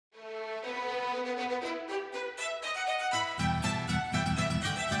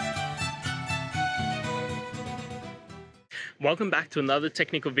Welcome back to another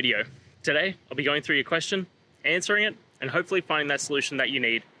technical video. Today, I'll be going through your question, answering it, and hopefully finding that solution that you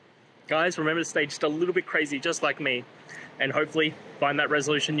need. Guys, remember to stay just a little bit crazy, just like me, and hopefully find that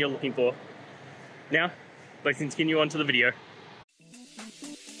resolution you're looking for. Now, let's continue on to the video.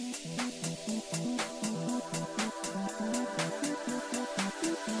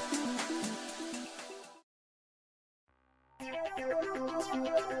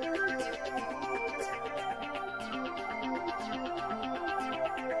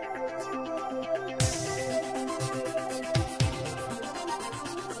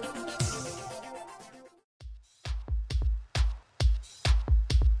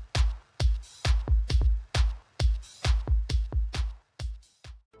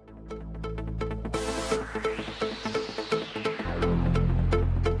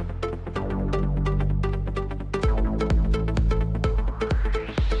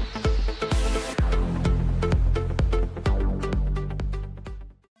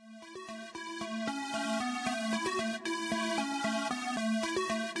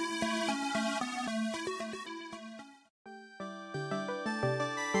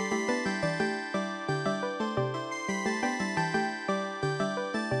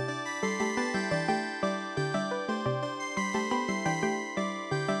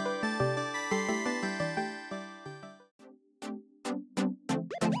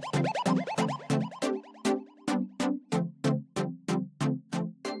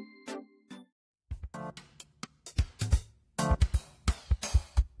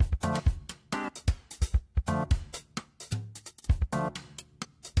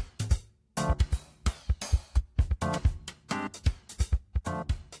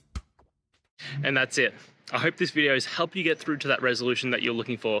 And that's it. I hope this video has helped you get through to that resolution that you're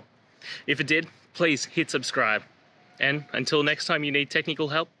looking for. If it did, please hit subscribe. And until next time you need technical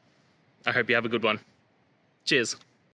help, I hope you have a good one. Cheers.